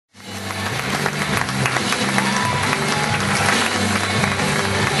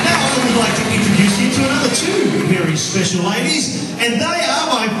special ladies, and they are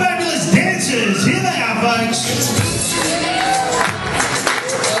my fabulous dancers. Here they are, folks.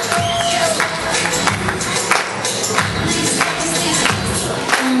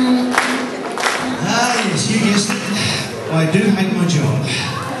 Yes, you guessed it. I do hate my job.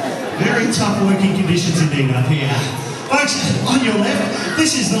 Very tough working conditions indeed up here. Folks, on your left,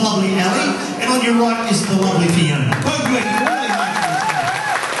 this is the lovely Ali, and on your right is the lovely Fiona. Both working really hard for this.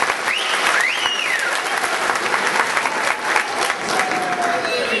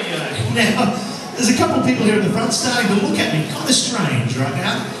 There we go. Now, there's a couple of people here at the front starting to look at me kind of strange right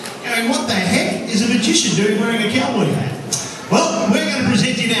now, going, what the heck is a magician doing wearing a cowboy hat? Well, we're going to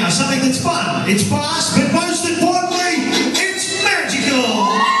present you now something that's fun, it's fast, but most